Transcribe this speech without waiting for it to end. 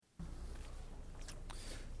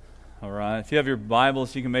All right. If you have your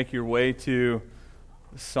Bibles, you can make your way to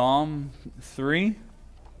Psalm 3.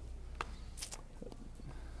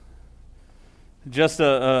 Just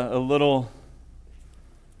a little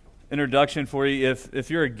introduction for you. If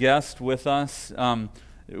you're a guest with us,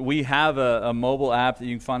 we have a mobile app that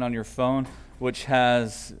you can find on your phone, which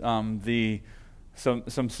has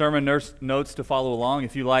some sermon notes to follow along.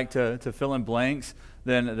 If you like to fill in blanks,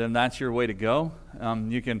 then that's your way to go.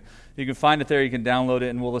 You can find it there. You can download it,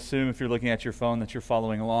 and we'll assume if you're looking at your phone that you're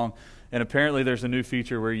following along. And apparently there's a new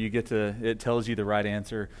feature where it tells you the right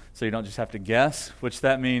answer, so you don't just have to guess, which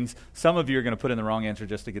that means some of you are going to put in the wrong answer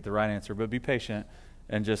just to get the right answer, but be patient,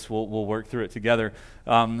 and we'll work through it together.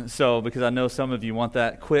 Because I know some of you want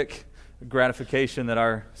that quick gratification that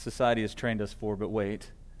our society has trained us for, but wait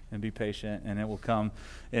and be patient, and it will come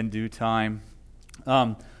in due time.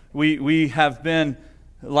 We have been,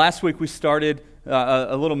 last week we started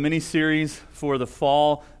a little mini-series for the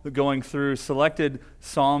fall, going through selected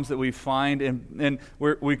psalms that we find, and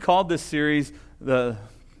we called this series the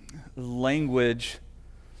language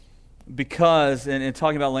because, and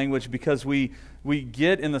talking about language, because we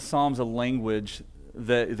get in the Psalms a language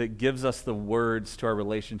that gives us the words to our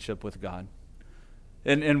relationship with God.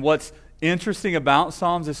 And what's interesting about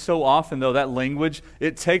Psalms is so often, though, that language,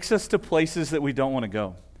 it takes us to places that we don't want to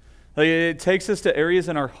go. It takes us to areas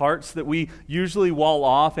in our hearts that we usually wall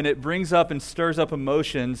off, and it brings up and stirs up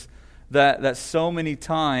emotions that so many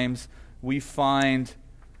times we find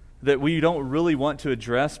that we don't really want to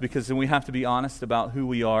address, because then we have to be honest about who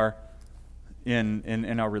we are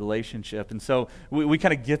in our relationship. And so we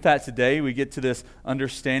kind of get that today. We get to this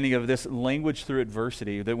understanding of this language through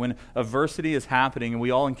adversity, that when adversity is happening, and we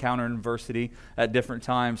all encounter adversity at different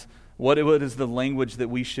times, what is the language that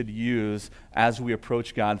we should use as we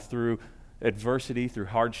approach God through adversity, through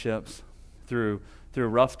hardships, through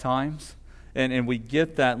rough times? And we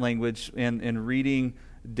get that language in reading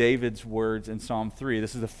David's words in Psalm 3.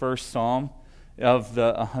 This is the first psalm of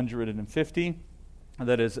the 150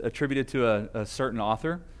 that is attributed to a certain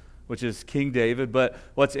author, which is King David. But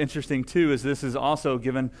what's interesting, too, is this is also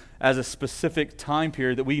given as a specific time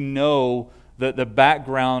period that we know the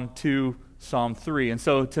background to Psalm 3. And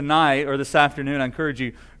so tonight, or this afternoon, I encourage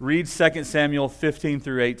you, read 2 Samuel 15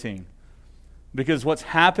 through 18. Because what's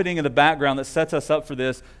happening in the background that sets us up for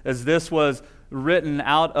this is this was written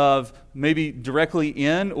out of maybe directly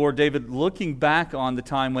in, or David looking back on the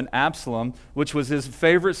time when Absalom, which was his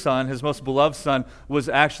favorite son, his most beloved son, was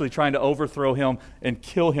actually trying to overthrow him and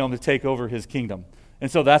kill him to take over his kingdom. And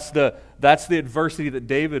so that's the adversity that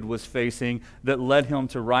David was facing that led him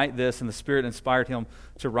to write this, and the Spirit inspired him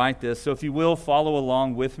to write this. So if you will, follow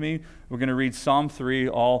along with me. We're going to read Psalm 3,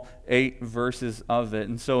 all 8 verses of it.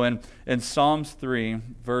 And so in Psalms 3,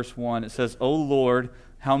 verse 1, it says, "O Lord,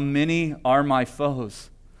 how many are my foes?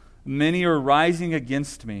 Many are rising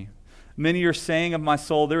against me. Many are saying of my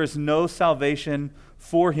soul, there is no salvation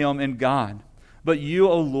for him in God. But you,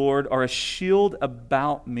 O Lord, are a shield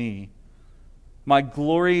about me, my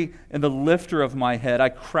glory and the lifter of my head. I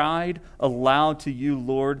cried aloud to you,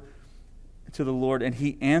 Lord, to the Lord, and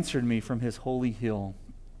he answered me from his holy hill.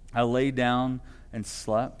 I lay down and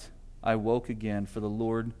slept. I woke again, for the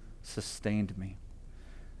Lord sustained me.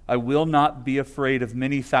 I will not be afraid of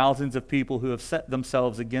many thousands of people who have set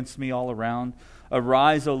themselves against me all around.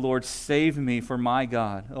 Arise, O Lord, save me, for my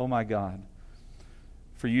God, O my God.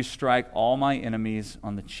 For you strike all my enemies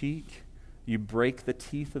on the cheek. You break the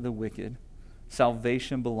teeth of the wicked.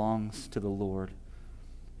 Salvation belongs to the Lord.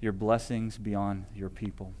 Your blessings be on your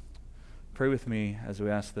people." Pray with me as we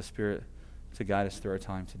ask the Spirit to guide us through our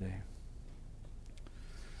time today.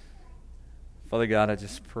 Father God, I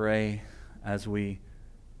just pray as we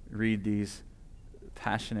read these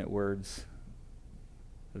passionate words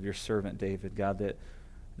of your servant David, God,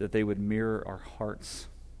 that they would mirror our hearts.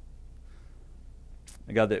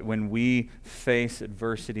 And God, that when we face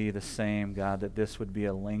adversity the same, God, that this would be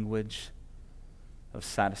a language of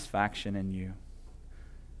satisfaction in you.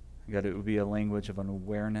 God, it would be a language of an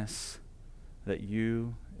awareness that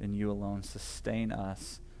you and you alone sustain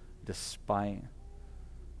us despite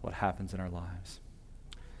what happens in our lives.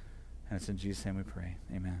 And it's in Jesus' name we pray.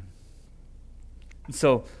 Amen. And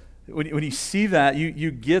so when you see that,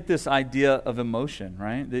 you get this idea of emotion,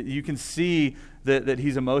 right? That you can see that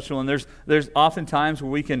he's emotional. And there's often times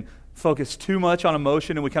where we can focus too much on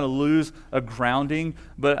emotion and we kind of lose a grounding.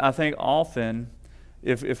 But I think often,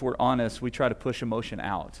 if we're honest, we try to push emotion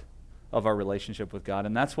out of our relationship with God.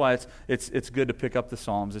 And that's why it's good to pick up the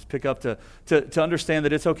Psalms. It's pick up to understand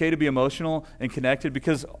that it's okay to be emotional and connected,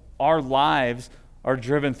 because our lives are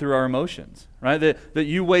driven through our emotions, right? That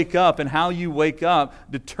you wake up, and how you wake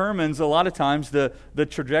up determines a lot of times the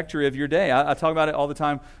trajectory of your day. I talk about it all the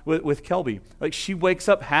time with Kelby. Like, she wakes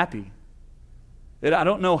up happy. And I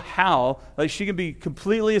don't know how. Like, she can be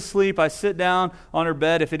completely asleep. I sit down on her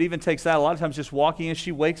bed. If it even takes that, a lot of times just walking in,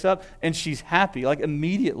 she wakes up and she's happy, like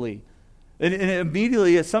immediately. And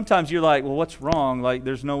immediately, sometimes you're like, well, what's wrong? Like,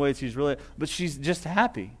 there's no way she's really, but she's just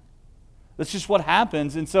happy. That's just what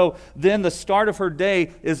happens. And so then the start of her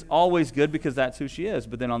day is always good because that's who she is.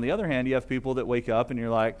 But then on the other hand, you have people that wake up and you're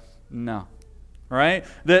like, no. Right?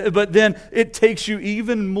 But then it takes you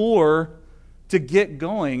even more to get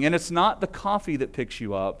going. And it's not the coffee that picks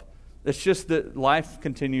you up. It's just that life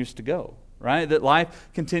continues to go. Right? That life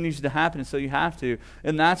continues to happen, and so you have to.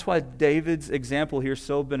 And that's why David's example here is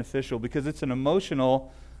so beneficial, because it's an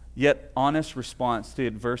emotional yet honest response to the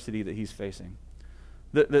adversity that he's facing.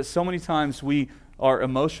 That so many times we are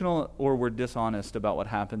emotional or we're dishonest about what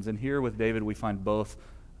happens. And here with David, we find both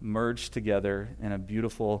merged together in a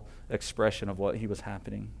beautiful expression of what was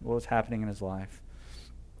happening in his life.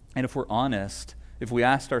 And if we're honest, if we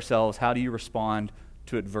asked ourselves, how do you respond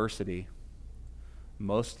to adversity?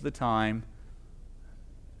 Most of the time,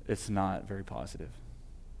 it's not very positive.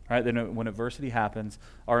 Right? Then when adversity happens,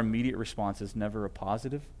 our immediate response is never a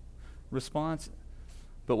positive response.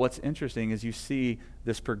 But what's interesting is you see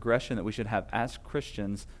this progression that we should have as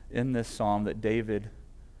Christians in this psalm that David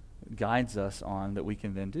guides us on, that we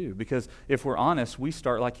can then do. Because if we're honest, we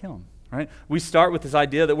start like him, right? We start with this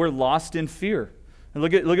idea that we're lost in fear. And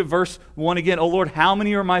look at verse 1 again. Oh Lord, how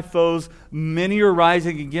many are my foes? Many are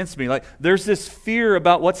rising against me. Like, there's this fear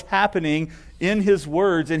about what's happening in his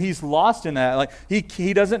words, and he's lost in that. Like,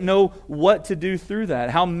 he doesn't know what to do through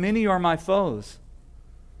that. How many are my foes?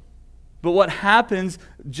 But what happens,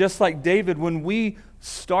 just like David, when we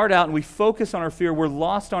start out and we focus on our fear, we're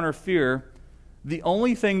lost on our fear, the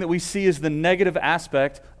only thing that we see is the negative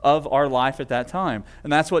aspect of our life at that time.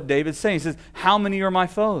 And that's what David's saying. He says, how many are my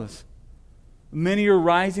foes? Many are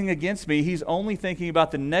rising against me. He's only thinking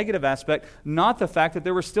about the negative aspect, not the fact that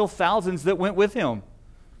there were still thousands that went with him.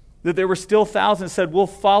 That there were still thousands that said, we'll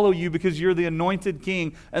follow you because you're the anointed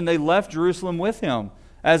king. And they left Jerusalem with him.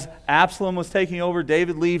 As Absalom was taking over,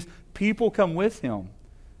 David leaves. People come with him.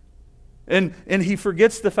 And he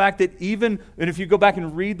forgets the fact that and if you go back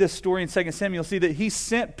and read this story in 2 Samuel, you'll see that he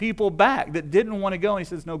sent people back that didn't want to go. And he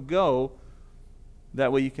says, no, go.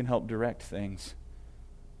 That way you can help direct things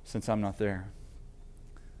since I'm not there.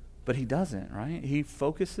 But he doesn't, right? He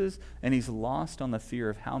focuses and he's lost on the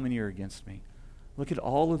fear of how many are against me. Look at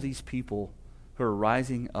all of these people who are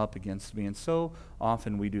rising up against me. And so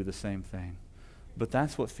often we do the same thing. But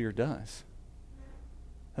that's what fear does.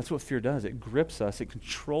 That's what fear does. It grips us. It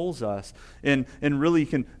controls us. And really,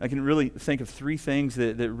 I can really think of three things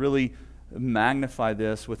that really magnify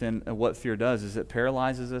this within what fear does. Is it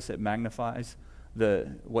paralyzes us, it magnifies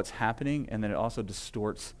what's happening, and then it also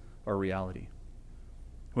distorts our reality.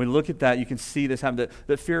 When we look at that, you can see this happen,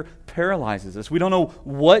 that fear paralyzes us. We don't know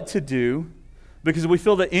what to do because we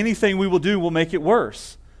feel that anything we will do will make it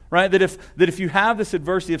worse. Right? That if you have this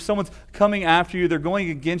adversity, if someone's coming after you, they're going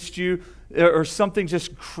against you, or something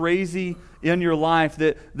just crazy in your life,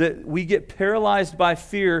 that we get paralyzed by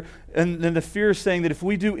fear, and then the fear is saying that if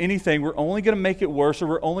we do anything, we're only going to make it worse, or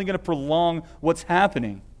we're only going to prolong what's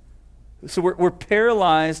happening. So we're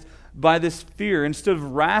paralyzed by this fear. Instead of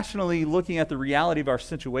rationally looking at the reality of our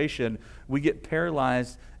situation, we get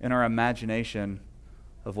paralyzed in our imagination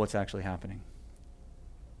of what's actually happening.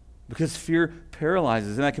 Because fear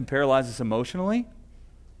paralyzes, and that can paralyze us emotionally.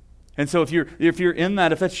 And so if you're in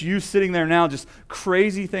that, if that's you sitting there now, just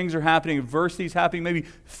crazy things are happening, adversity's happening, maybe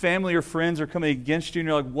family or friends are coming against you, and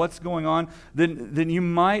you're like, what's going on? Then you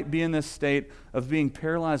might be in this state of being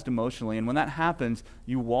paralyzed emotionally. And when that happens,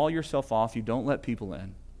 you wall yourself off, you don't let people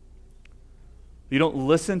in. You don't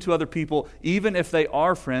listen to other people, even if they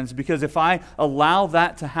are friends, because if I allow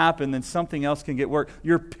that to happen, then something else can get worse.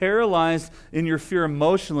 You're paralyzed in your fear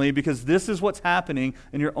emotionally because this is what's happening,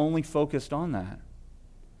 and you're only focused on that.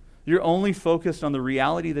 You're only focused on the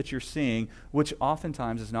reality that you're seeing, which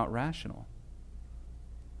oftentimes is not rational.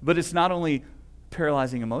 But it's not only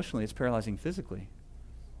paralyzing emotionally, it's paralyzing physically.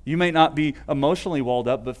 You may not be emotionally walled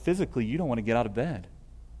up, but physically you don't want to get out of bed.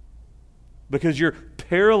 Because you're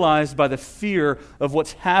paralyzed by the fear of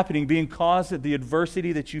what's happening, being caused at the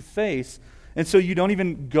adversity that you face. And so you don't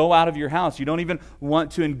even go out of your house. You don't even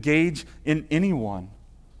want to engage in anyone.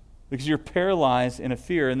 Because you're paralyzed in a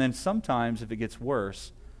fear. And then sometimes, if it gets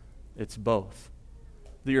worse, it's both.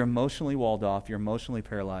 That you're emotionally walled off, you're emotionally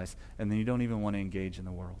paralyzed, and then you don't even want to engage in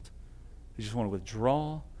the world. You just want to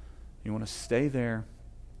withdraw. You want to stay there.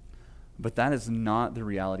 But that is not the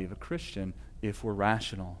reality of a Christian if we're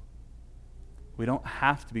rational. We don't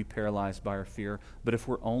have to be paralyzed by our fear, but if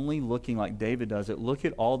we're only looking like David does it, look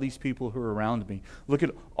at all these people who are around me, look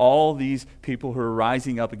at all these people who are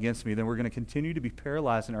rising up against me, then we're going to continue to be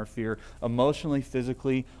paralyzed in our fear, emotionally,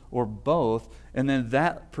 physically, or both, and then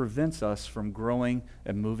that prevents us from growing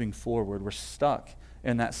and moving forward. We're stuck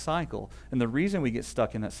in that cycle. And the reason we get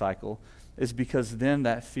stuck in that cycle is because then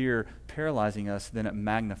that fear paralyzing us, then it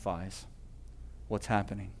magnifies what's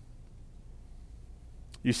happening.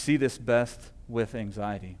 You see this best with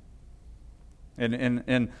anxiety.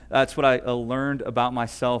 And that's what I learned about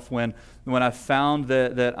myself when I found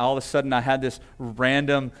that all of a sudden I had this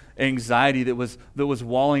random anxiety that was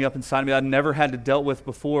walling up inside of me I'd never had to dealt with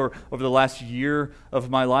before over the last year of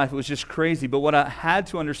my life. It was just crazy. But what I had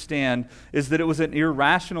to understand is that it was an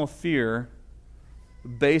irrational fear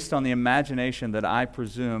based on the imagination that I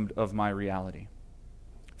presumed of my reality.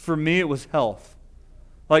 For me, it was health.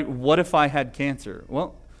 Like, what if I had cancer?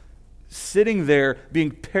 Well, sitting there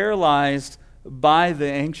being paralyzed by the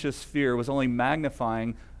anxious fear was only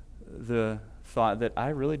magnifying the thought that I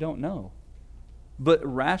really don't know. But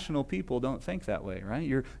rational people don't think that way, right?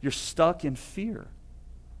 You're stuck in fear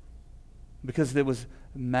because it was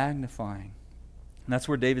magnifying. And that's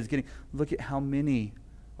where David's getting. Look at how many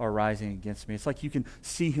are rising against me. It's like you can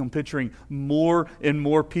see him picturing more and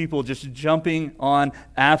more people just jumping on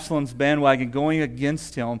Absalom's bandwagon, going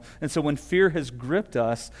against him. And so when fear has gripped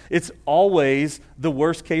us, it's always the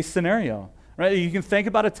worst case scenario. Right? You can think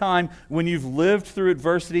about a time when you've lived through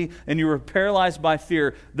adversity and you were paralyzed by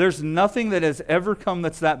fear. There's nothing that has ever come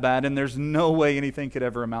that's that bad, and there's no way anything could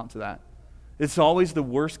ever amount to that. It's always the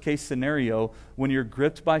worst case scenario when you're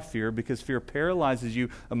gripped by fear, because fear paralyzes you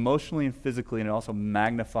emotionally and physically, and it also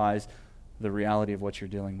magnifies the reality of what you're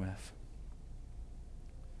dealing with.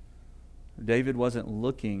 David wasn't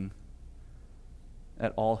looking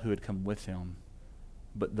at all who had come with him,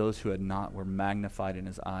 but those who had not were magnified in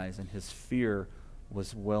his eyes, and his fear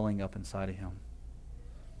was welling up inside of him.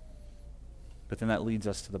 But then that leads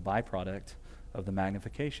us to the byproduct of the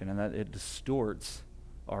magnification, and that it distorts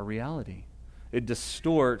our reality. It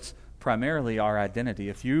distorts primarily our identity.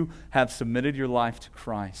 If you have submitted your life to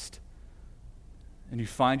Christ and you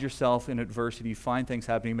find yourself in adversity, you find things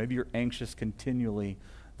happening, maybe you're anxious continually,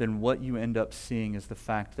 then what you end up seeing is the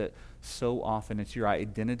fact that so often it's your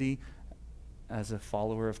identity as a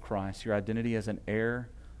follower of Christ, your identity as an heir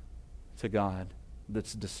to God,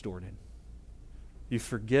 that's distorted. You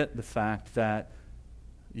forget the fact that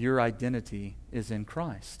your identity is in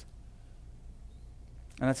Christ.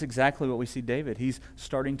 And that's exactly what we see David. He's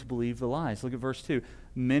starting to believe the lies. Look at verse 2.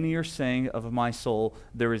 Many are saying of my soul,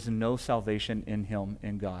 there is no salvation in him,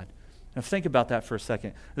 in God. Now think about that for a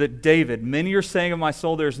second. That David, many are saying of my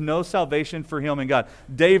soul, there is no salvation for him in God.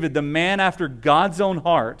 David, the man after God's own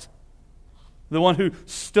heart, the one who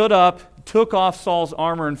stood up, took off Saul's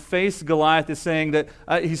armor, and faced Goliath, is saying that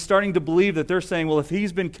he's starting to believe that they're saying, well, if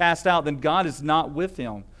he's been cast out, then God is not with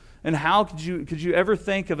him. And how could you ever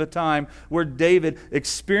think of a time where David,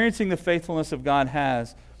 experiencing the faithfulness of God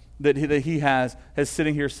has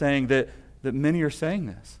sitting here saying that many are saying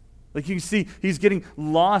this? Like, you can see, he's getting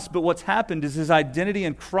lost, but what's happened is his identity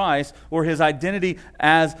in Christ, or his identity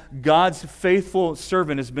as God's faithful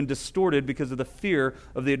servant, has been distorted because of the fear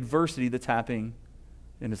of the adversity that's happening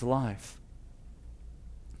in his life.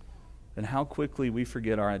 And how quickly we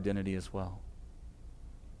forget our identity as well.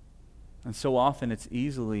 And so often it's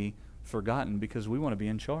easily forgotten because we want to be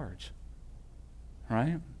in charge,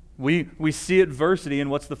 right? We see adversity,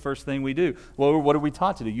 and what's the first thing we do? Well, what are we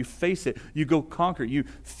taught to do? You face it. You go conquer it. You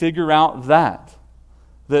figure out that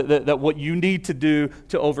what you need to do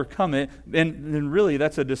to overcome it. And then really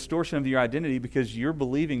that's a distortion of your identity, because you're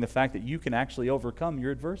believing the fact that you can actually overcome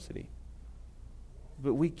your adversity.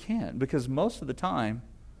 But we can't, because most of the time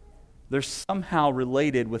they're somehow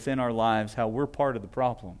related within our lives how we're part of the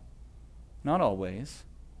problem. Not always,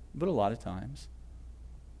 but a lot of times.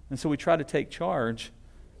 And so we try to take charge,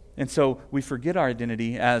 and so we forget our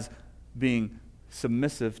identity as being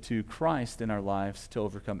submissive to Christ in our lives to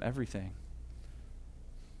overcome everything.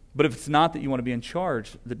 But if it's not that you want to be in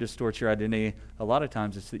charge that distorts your identity, a lot of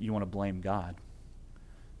times it's that you want to blame God.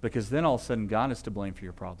 Because then all of a sudden God is to blame for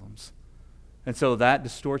your problems. And so that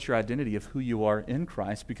distorts your identity of who you are in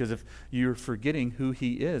Christ, because if you're forgetting who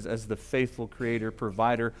he is as the faithful creator,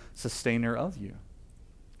 provider, sustainer of you.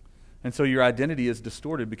 And so your identity is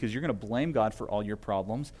distorted because you're going to blame God for all your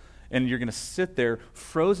problems, and you're going to sit there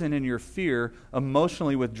frozen in your fear,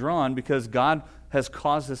 emotionally withdrawn because God has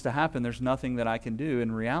caused this to happen. There's nothing that I can do.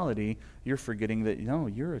 In reality, you're forgetting that, no,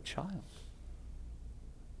 you're a child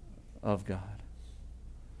of God.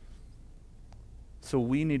 So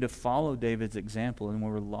we need to follow David's example, and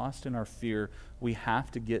when we're lost in our fear, we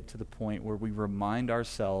have to get to the point where we remind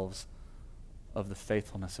ourselves of the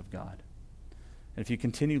faithfulness of God. And if you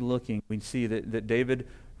continue looking, we see that David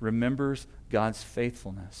remembers God's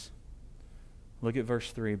faithfulness. Look at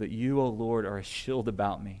verse 3. But you, O Lord, are a shield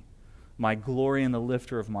about me, my glory and the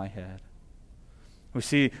lifter of my head.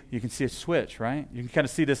 You can see a switch, right? You can kind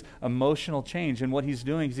of see this emotional change. And what he's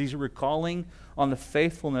doing is he's recalling on the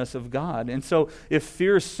faithfulness of God. And so if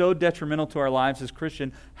fear is so detrimental to our lives as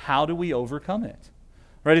Christians, how do we overcome it?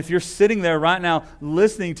 Right? If you're sitting there right now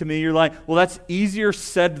listening to me, you're like, well, that's easier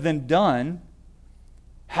said than done.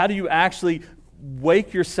 How do you actually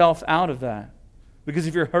wake yourself out of that? Because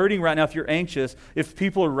if you're hurting right now, if you're anxious, if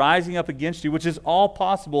people are rising up against you, which is all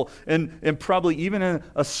possible, and probably even in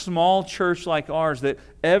a small church like ours, that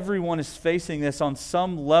everyone is facing this on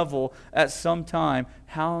some level at some time,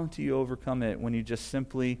 how do you overcome it when you just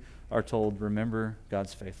simply are told, remember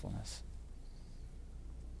God's faithfulness?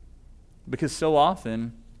 Because so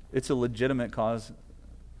often, it's a legitimate cause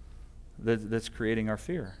that's creating our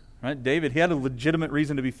fear. Right? David, he had a legitimate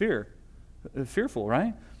reason to be fearful,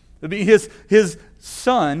 right? His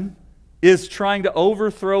son is trying to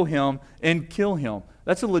overthrow him and kill him.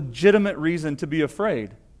 That's a legitimate reason to be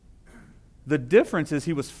afraid. The difference is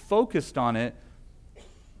he was focused on it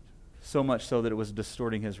so much so that it was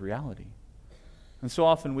distorting his reality. And so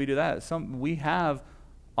often we do that. We have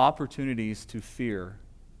opportunities to fear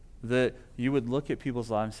that you would look at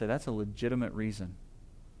people's lives and say, that's a legitimate reason.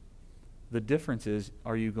 The difference is,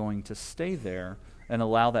 are you going to stay there and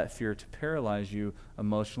allow that fear to paralyze you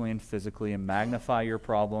emotionally and physically and magnify your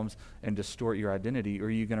problems and distort your identity? Or are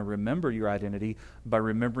you going to remember your identity by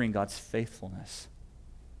remembering God's faithfulness?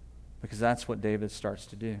 Because that's what David starts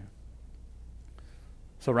to do.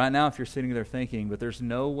 So right now, if you're sitting there thinking, but there's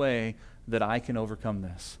no way that I can overcome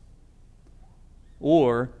this,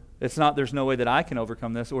 or it's not there's no way that I can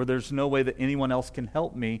overcome this, or there's no way that anyone else can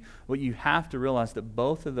help me, what you have to realize that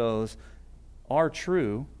both of those are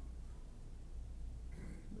true,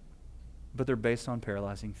 but they're based on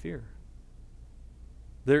paralyzing fear.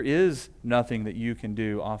 There is nothing that you can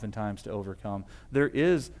do oftentimes to overcome. There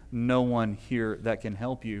is no one here that can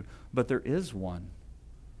help you, but there is one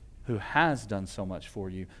who has done so much for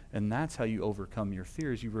you, and that's how you overcome your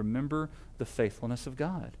fears. You remember the faithfulness of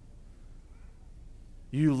God.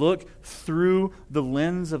 You look through the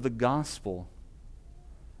lens of the gospel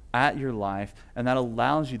at your life, and that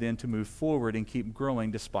allows you then to move forward and keep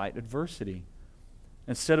growing despite adversity.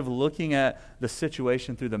 Instead of looking at the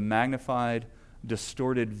situation through the magnified,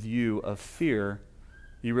 distorted view of fear,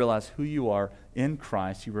 you realize who you are in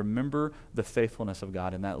Christ. You remember the faithfulness of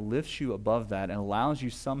God, and that lifts you above that and allows you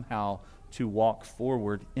somehow to walk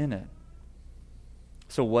forward in it.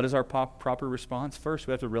 So what is our proper response? First,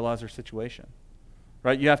 we have to realize our situation.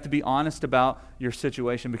 Right? You have to be honest about your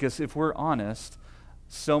situation, because if we're honest,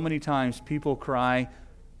 so many times people cry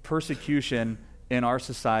persecution in our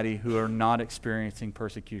society who are not experiencing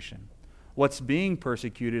persecution. What's being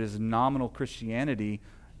persecuted is nominal Christianity,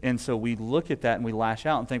 and so we look at that and we lash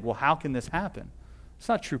out and think, well, how can this happen? It's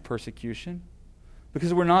not true persecution,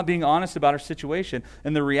 because we're not being honest about our situation.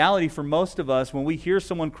 And the reality for most of us, when we hear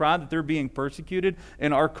someone cry that they're being persecuted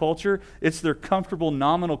in our culture, it's their comfortable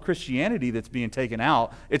nominal Christianity that's being taken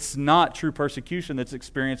out. It's not true persecution that's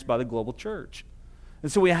experienced by the global church.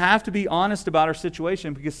 And so we have to be honest about our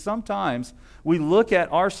situation, because sometimes we look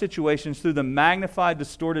at our situations through the magnified,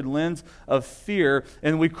 distorted lens of fear,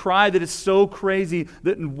 and we cry that it's so crazy,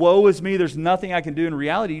 that woe is me, there's nothing I can do. In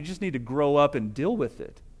reality, you just need to grow up and deal with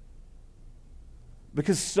it.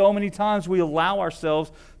 Because so many times we allow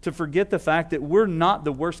ourselves to forget the fact that we're not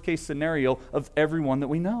the worst case scenario of everyone that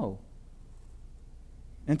we know.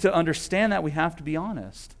 And to understand that, we have to be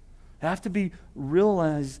honest. We have to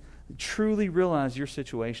truly realize your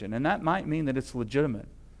situation. And that might mean that it's legitimate.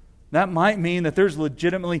 That might mean that there's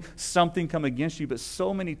legitimately something come against you. But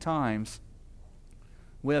so many times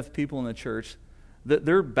we have people in the church that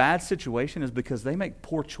their bad situation is because they make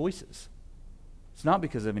poor choices. It's not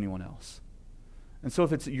because of anyone else. And so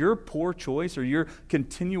if it's your poor choice or your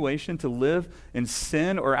continuation to live in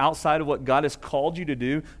sin or outside of what God has called you to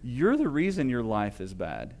do, you're the reason your life is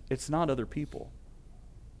bad. It's not other people.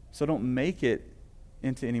 So don't make it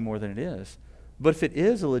into any more than it is. But if it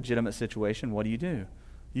is a legitimate situation, what do?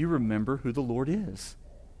 You remember who the Lord is.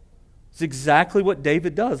 It's exactly what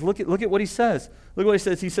David does. Look at what he says. Look what he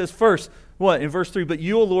says. He says first, what? In verse 3, but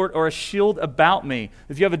you, O Lord, are a shield about me.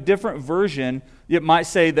 If you have a different version, it might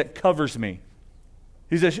say that covers me.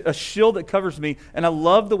 He's a shield that covers me. And I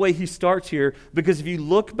love the way he starts here, because if you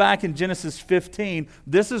look back in Genesis 15,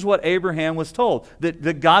 this is what Abraham was told,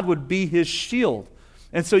 that God would be his shield.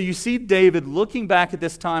 And so you see David looking back at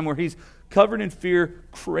this time where he's covered in fear,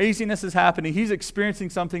 craziness is happening. He's experiencing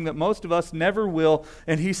something that most of us never will,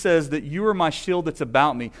 and he says that you are my shield that's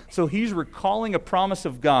about me. So he's recalling a promise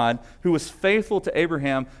of God who was faithful to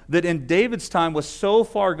Abraham that in David's time was so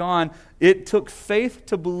far gone, it took faith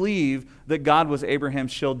to believe that God was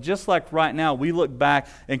Abraham's shield. Just like right now, we look back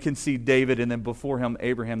and can see David, and then before him,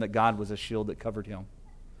 Abraham, that God was a shield that covered him.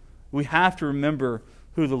 We have to remember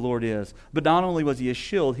who the Lord is. But not only was he a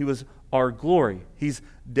shield, he was our glory. He's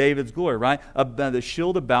David's glory, right? The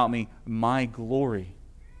shield about me, my glory.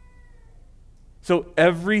 So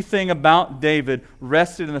everything about David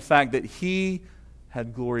rested in the fact that he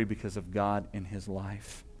had glory because of God in his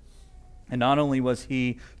life. And not only was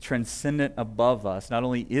he transcendent above us, not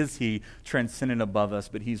only is he transcendent above us,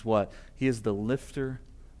 but he's what? He is the lifter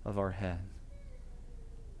of our head.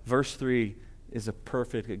 Verse 3 is a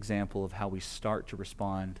perfect example of how we start to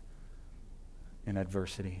respond in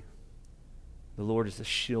adversity. The Lord is a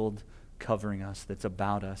shield covering us, that's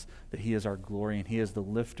about us, that he is our glory, and he is the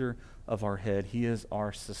lifter of our head. He is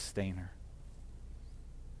our sustainer.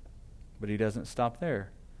 But he doesn't stop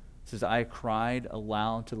there. It says, I cried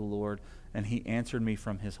aloud to the Lord, and he answered me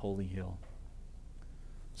from his holy hill.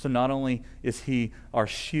 So not only is he our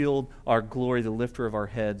shield, our glory, the lifter of our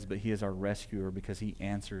heads, but he is our rescuer because he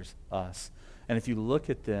answers us. And if you look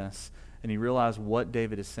at this and you realize what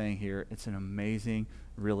David is saying here, it's an amazing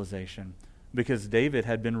realization. Because David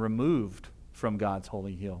had been removed from God's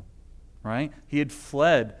holy hill, right? He had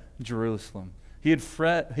fled Jerusalem. He had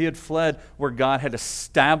fled where God had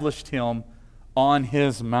established him on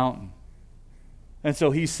his mountain. And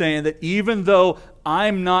so he's saying that even though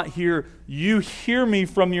I'm not here, you hear me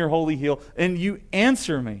from your holy hill and you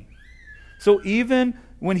answer me. So even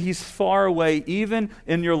when he's far away, even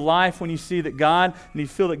in your life when you see that God, and you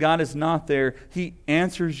feel that God is not there, he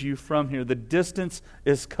answers you from here. The distance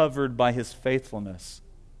is covered by his faithfulness.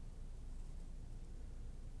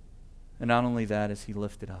 And not only that is he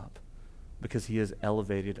lifted up, because he is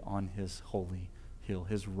elevated on his holy hill.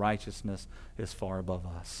 His righteousness is far above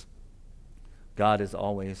us. God is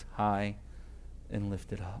always high and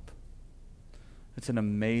lifted up. It's an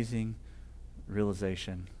amazing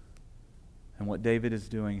realization. And what David is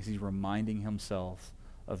doing is he's reminding himself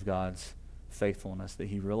of God's faithfulness, that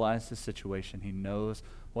he realized the situation, he knows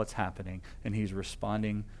what's happening, and he's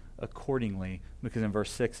responding accordingly, because in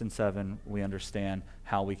verse 6 and 7 we understand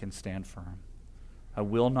how we can stand firm. I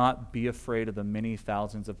will not be afraid of the many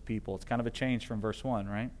thousands of people. It's kind of a change from verse 1,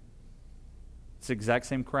 right? It's the exact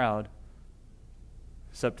same crowd,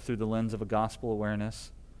 except through the lens of a gospel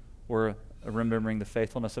awareness. We're remembering the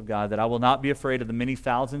faithfulness of God, that I will not be afraid of the many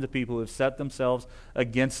thousands of people who have set themselves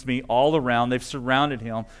against me all around. They've surrounded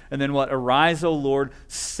him. And then what? Arise, O Lord,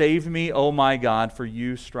 save me, O my God, for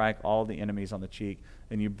you strike all the enemies on the cheek,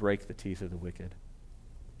 and you break the teeth of the wicked.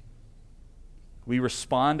 We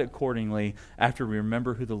respond accordingly after we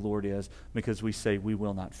remember who the Lord is, because we say we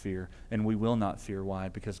will not fear. And we will not fear. Why?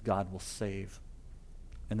 Because God will save.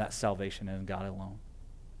 And that salvation is in God alone.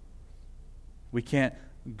 We can't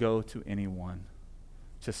go to anyone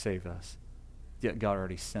to save us, yet God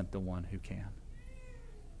already sent the one who can.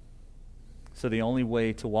 So the only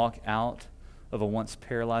way to walk out of a once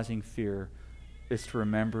paralyzing fear is to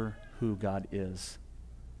remember who God is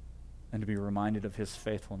and to be reminded of his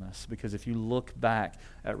faithfulness. Because if you look back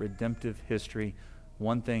at redemptive history,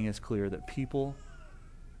 one thing is clear, that people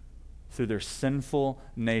through their sinful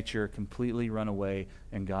nature completely run away,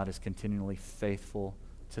 and God is continually faithful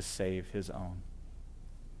to save his own.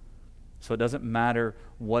 So it doesn't matter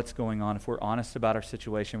what's going on. If we're honest about our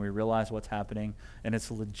situation, we realize what's happening, and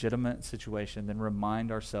it's a legitimate situation, then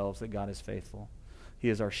remind ourselves that God is faithful. He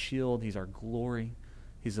is our shield. He's our glory.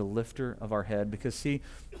 He's a lifter of our head. Because see,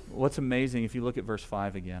 what's amazing, if you look at verse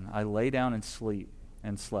 5 again, I lay down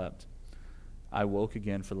and slept. I woke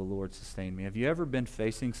again, for the Lord sustained me. Have you ever been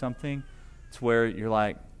facing something to where you're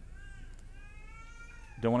like,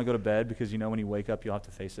 don't want to go to bed because you know when you wake up you'll have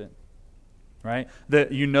to face it? Right?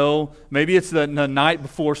 That you know, maybe it's the night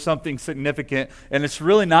before something significant and it's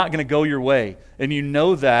really not going to go your way. And you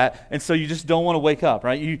know that, and so you just don't want to wake up,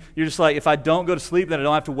 right? You're just like, if I don't go to sleep, then I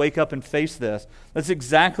don't have to wake up and face this. That's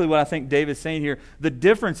exactly what I think David's saying here. The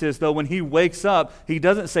difference is, though, when he wakes up, he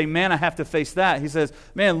doesn't say, man, I have to face that. He says,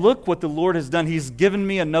 man, look what the Lord has done. He's given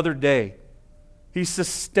me another day. He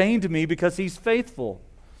sustained me because he's faithful.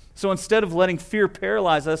 So instead of letting fear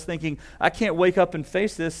paralyze us, thinking, I can't wake up and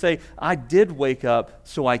face this, say, I did wake up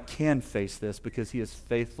so I can face this because he is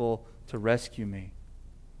faithful to rescue me.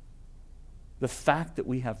 The fact that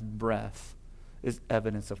we have breath is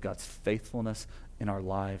evidence of God's faithfulness in our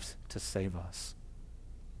lives to save us.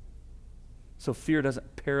 So fear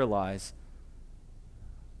doesn't paralyze.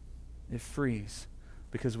 It frees,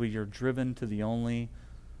 because we are driven to the only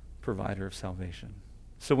provider of salvation.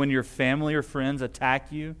 So when your family or friends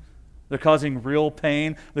attack you, they're causing real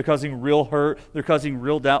pain, they're causing real hurt, they're causing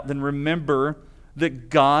real doubt, then remember that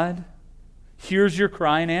God hears your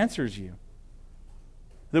cry and answers you.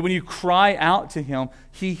 That when you cry out to Him,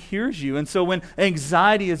 He hears you. And so when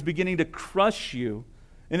anxiety is beginning to crush you,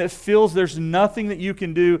 and it feels there's nothing that you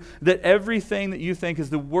can do, that everything that you think is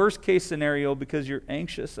the worst case scenario because you're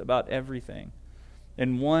anxious about everything,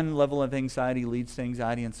 and one level of anxiety leads to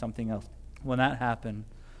anxiety and something else. When that happens,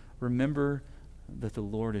 remember that the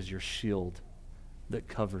Lord is your shield that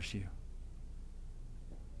covers you.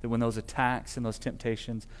 That when those attacks and those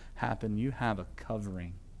temptations happen, you have a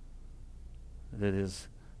covering that is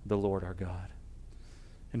the Lord our God.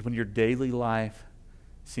 And when your daily life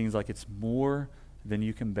seems like it's more than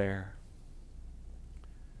you can bear,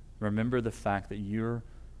 remember the fact that you're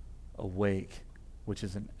awake, which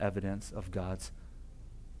is an evidence of God's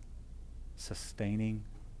sustaining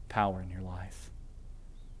power in your life.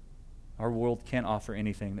 Our world can't offer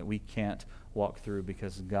anything that we can't walk through,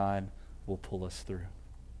 because God will pull us through,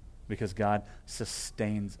 because God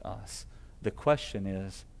sustains us. The question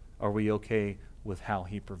is, are we okay with how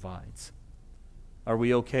He provides? Are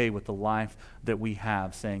we okay with the life that we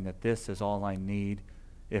have, saying that this is all I need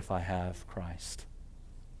if I have Christ?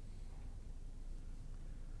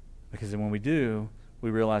 Because when we do,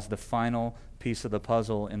 we realize the final piece of the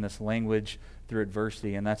puzzle in this language through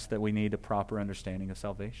adversity, and that's that we need a proper understanding of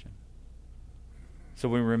salvation. So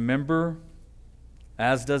we remember,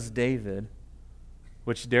 as does David,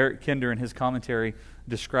 which Derek Kinder in his commentary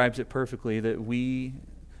describes it perfectly, that we,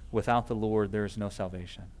 without the Lord, there is no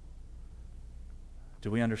salvation. Do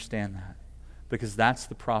we understand that? Because that's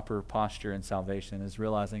the proper posture in salvation, is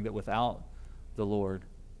realizing that without the Lord,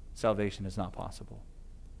 salvation is not possible.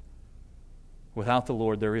 Without the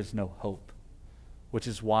Lord, there is no hope, which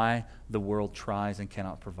is why the world tries and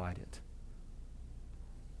cannot provide it.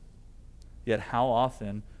 Yet how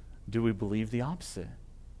often do we believe the opposite?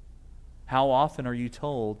 How often are you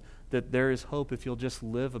told that there is hope if you'll just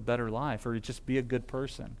live a better life, or just be a good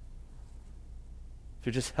person? If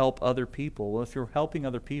you just help other people. Well, if you're helping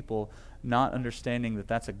other people, not understanding that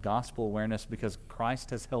that's a gospel awareness because Christ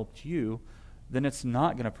has helped you, then it's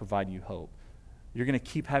not going to provide you hope. You're going to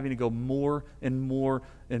keep having to go more and more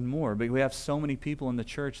and more. But we have so many people in the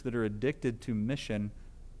church that are addicted to mission,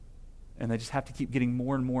 and they just have to keep getting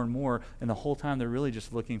more and more and more, and the whole time they're really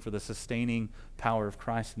just looking for the sustaining power of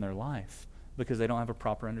Christ in their life because they don't have a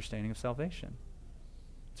proper understanding of salvation.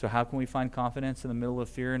 So how can we find confidence in the middle of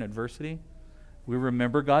fear and adversity? We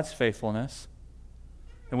remember God's faithfulness,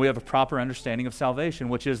 and we have a proper understanding of salvation,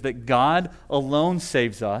 which is that God alone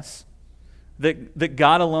saves us, that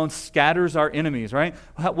God alone scatters our enemies, right?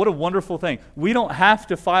 What a wonderful thing. We don't have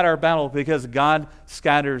to fight our battle because God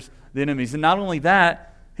scatters the enemies. And not only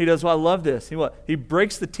that, He does, well, I love this. He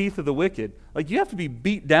breaks the teeth of the wicked. Like, you have to be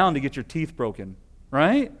beat down to get your teeth broken,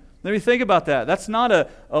 right? Let me think about that. That's not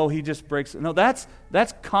he just breaks. No, that's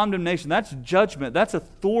condemnation. That's judgment. That's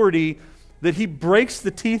authority, that He breaks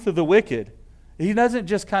the teeth of the wicked. He doesn't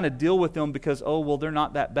just kind of deal with them because, they're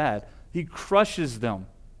not that bad. He crushes them.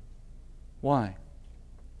 Why?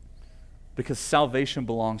 Because salvation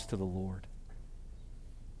belongs to the Lord.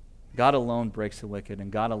 God alone breaks the wicked,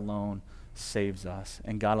 and God alone saves us,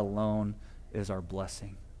 and God alone is our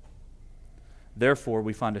blessing. Therefore,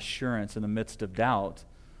 we find assurance in the midst of doubt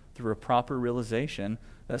through a proper realization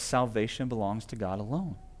that salvation belongs to God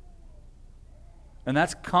alone. And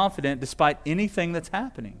that's confident despite anything that's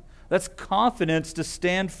happening. That's confidence to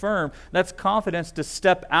stand firm. That's confidence to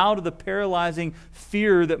step out of the paralyzing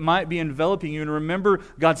fear that might be enveloping you and remember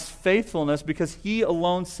God's faithfulness, because He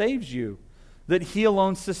alone saves you, that He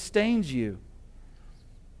alone sustains you.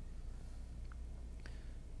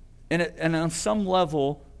 And on some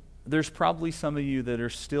level, there's probably some of you that are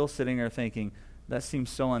still sitting there thinking, that seems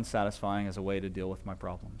so unsatisfying as a way to deal with my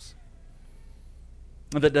problems.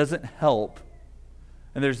 That doesn't help.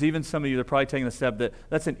 And there's even some of you that are probably taking the step that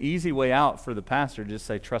that's an easy way out for the pastor to just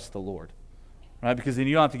say, trust the Lord. Right? Because then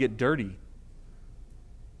you don't have to get dirty.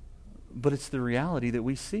 But it's the reality that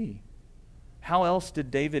we see. How else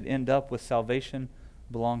did David end up with salvation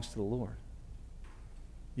belongs to the Lord?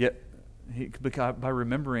 Yet, by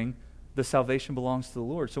remembering the salvation belongs to the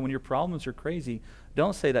Lord. So when your problems are crazy,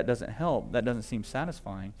 don't say that doesn't help, that doesn't seem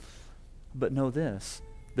satisfying. But know this,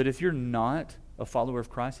 that if you're not a follower of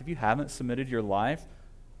Christ, if you haven't submitted your life,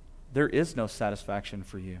 there is no satisfaction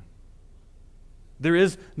for you. There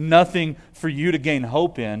is nothing for you to gain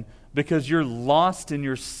hope in because you're lost in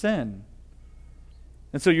your sin.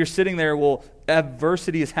 And so you're sitting there, well,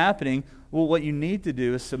 adversity is happening. Well, what you need to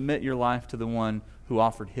do is submit your life to the one who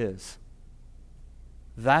offered his.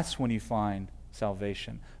 That's when you find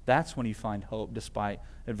salvation. That's when you find hope despite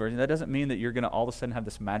adversity. That doesn't mean that you're going to all of a sudden have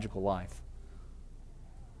this magical life.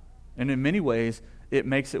 And in many ways, it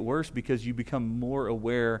makes it worse because you become more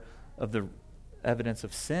aware of the evidence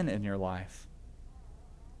of sin in your life.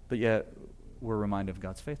 But yet, we're reminded of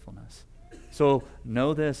God's faithfulness. So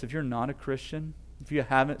know this, if you're not a Christian, if you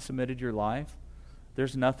haven't submitted your life,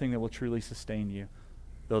 there's nothing that will truly sustain you,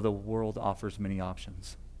 though the world offers many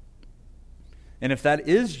options. And if that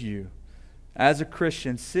is you, as a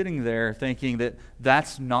Christian, sitting there thinking that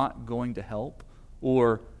that's not going to help,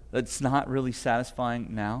 or that's not really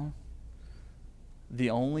satisfying now, the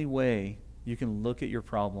only way you can look at your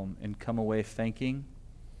problem and come away thinking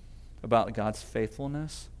about God's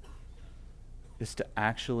faithfulness is to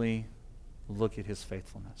actually look at his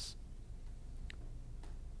faithfulness.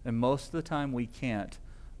 And most of the time we can't,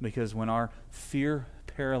 because when our fear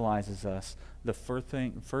paralyzes us, the first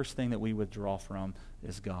thing that we withdraw from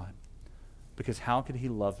is God. Because how could he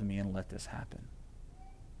love me and let this happen?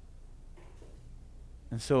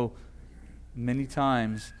 And so many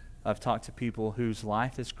times I've talked to people whose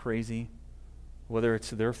life is crazy, whether it's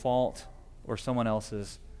their fault or someone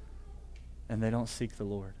else's, and they don't seek the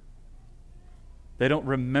Lord. They don't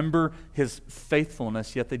remember his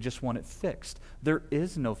faithfulness, yet they just want it fixed. There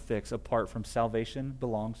is no fix apart from salvation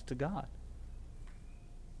belongs to God.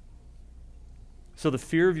 So the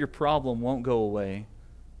fear of your problem won't go away.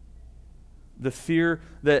 The fear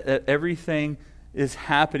that everything is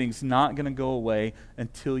happening is not going to go away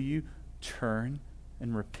until you turn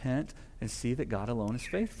and repent and see that God alone is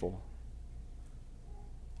faithful.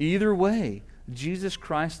 Either way, Jesus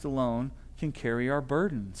Christ alone can carry our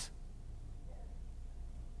burdens.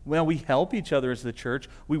 Well, we help each other as the church.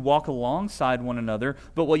 We walk alongside one another.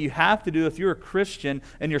 But what you have to do if you're a Christian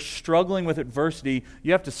and you're struggling with adversity,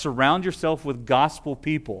 you have to surround yourself with gospel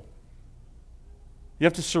people. You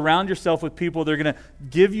have to surround yourself with people that are going to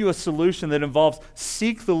give you a solution that involves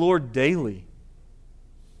seek the Lord daily.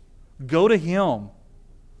 Go to him.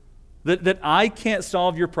 That I can't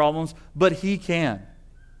solve your problems, but he can.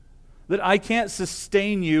 That I can't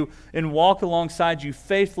sustain you and walk alongside you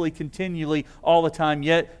faithfully, continually, all the time,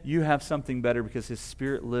 yet you have something better because his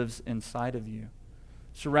Spirit lives inside of you.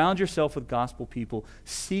 Surround yourself with gospel people,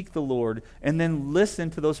 seek the Lord, and then listen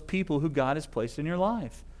to those people who God has placed in your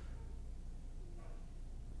life.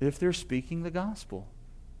 If they're speaking the gospel.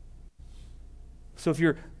 So if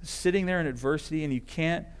you're sitting there in adversity and you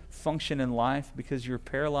can't function in life because you're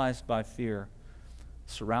paralyzed by fear,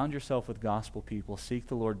 surround yourself with gospel people, seek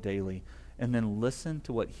the Lord daily, and then listen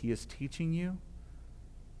to what he is teaching you,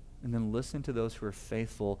 and then listen to those who are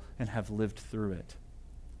faithful and have lived through it.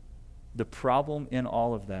 The problem in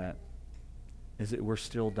all of that is that we're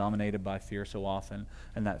still dominated by fear so often,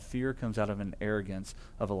 and that fear comes out of an arrogance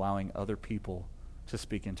of allowing other people to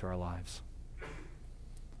speak into our lives.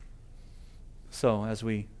 So, as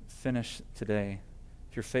we finish today,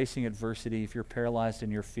 if you're facing adversity, if you're paralyzed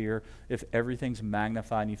in your fear, if everything's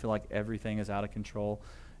magnified and you feel like everything is out of control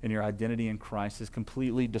and your identity in Christ is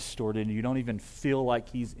completely distorted and you don't even feel like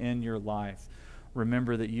he's in your life,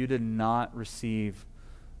 remember that you did not receive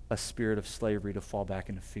a spirit of slavery to fall back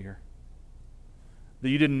into fear. That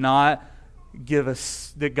you did not give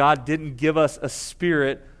us, that God didn't give us a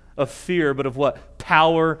spirit of fear, but of what?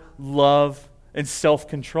 Power, love, and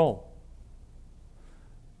self-control.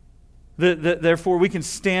 Therefore, we can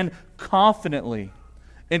stand confidently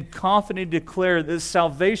and confidently declare that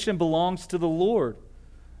salvation belongs to the Lord.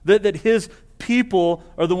 That his people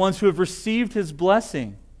are the ones who have received his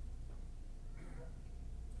blessing.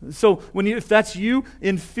 So, if that's you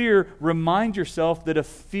in fear, remind yourself that a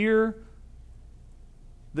fear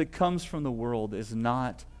that comes from the world is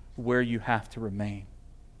not where you have to remain.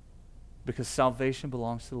 Because salvation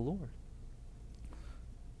belongs to the Lord.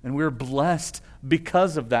 And we're blessed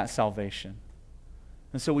because of that salvation.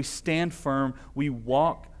 And so we stand firm, we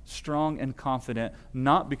walk strong and confident,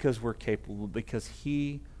 not because we're capable, but because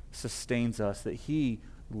he sustains us, that he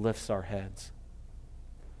lifts our heads,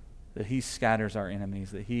 that he scatters our enemies,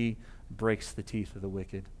 that he breaks the teeth of the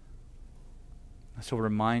wicked. So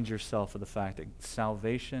remind yourself of the fact that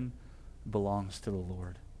salvation belongs to the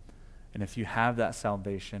Lord. And if you have that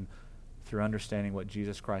salvation through understanding what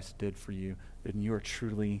Jesus Christ did for you, then you are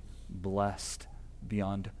truly blessed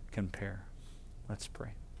beyond compare. Let's pray.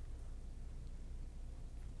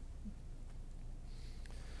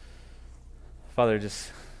 Father,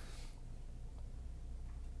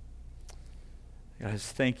 God, I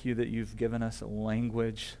just thank you that you've given us a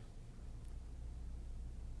language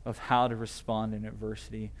of how to respond in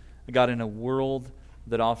adversity. God, in a world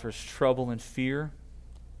that offers trouble and fear,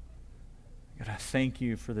 God, I thank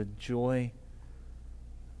you for the joy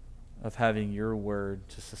of having your word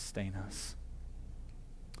to sustain us.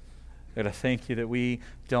 God, I thank you that we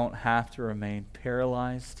don't have to remain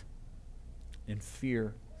paralyzed in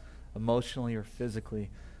fear, emotionally or physically,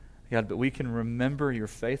 God, but we can remember your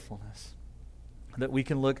faithfulness, that we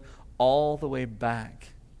can look all the way back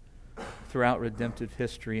throughout redemptive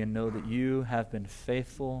history and know that you have been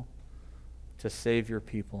faithful to save your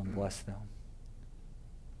people and bless them.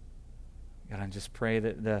 God, I just pray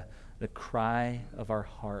that the cry of our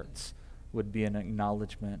hearts would be an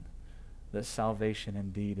acknowledgement that salvation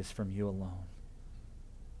indeed is from you alone,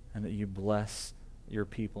 and that you bless your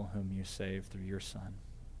people whom you save through your Son.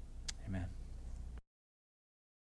 Amen.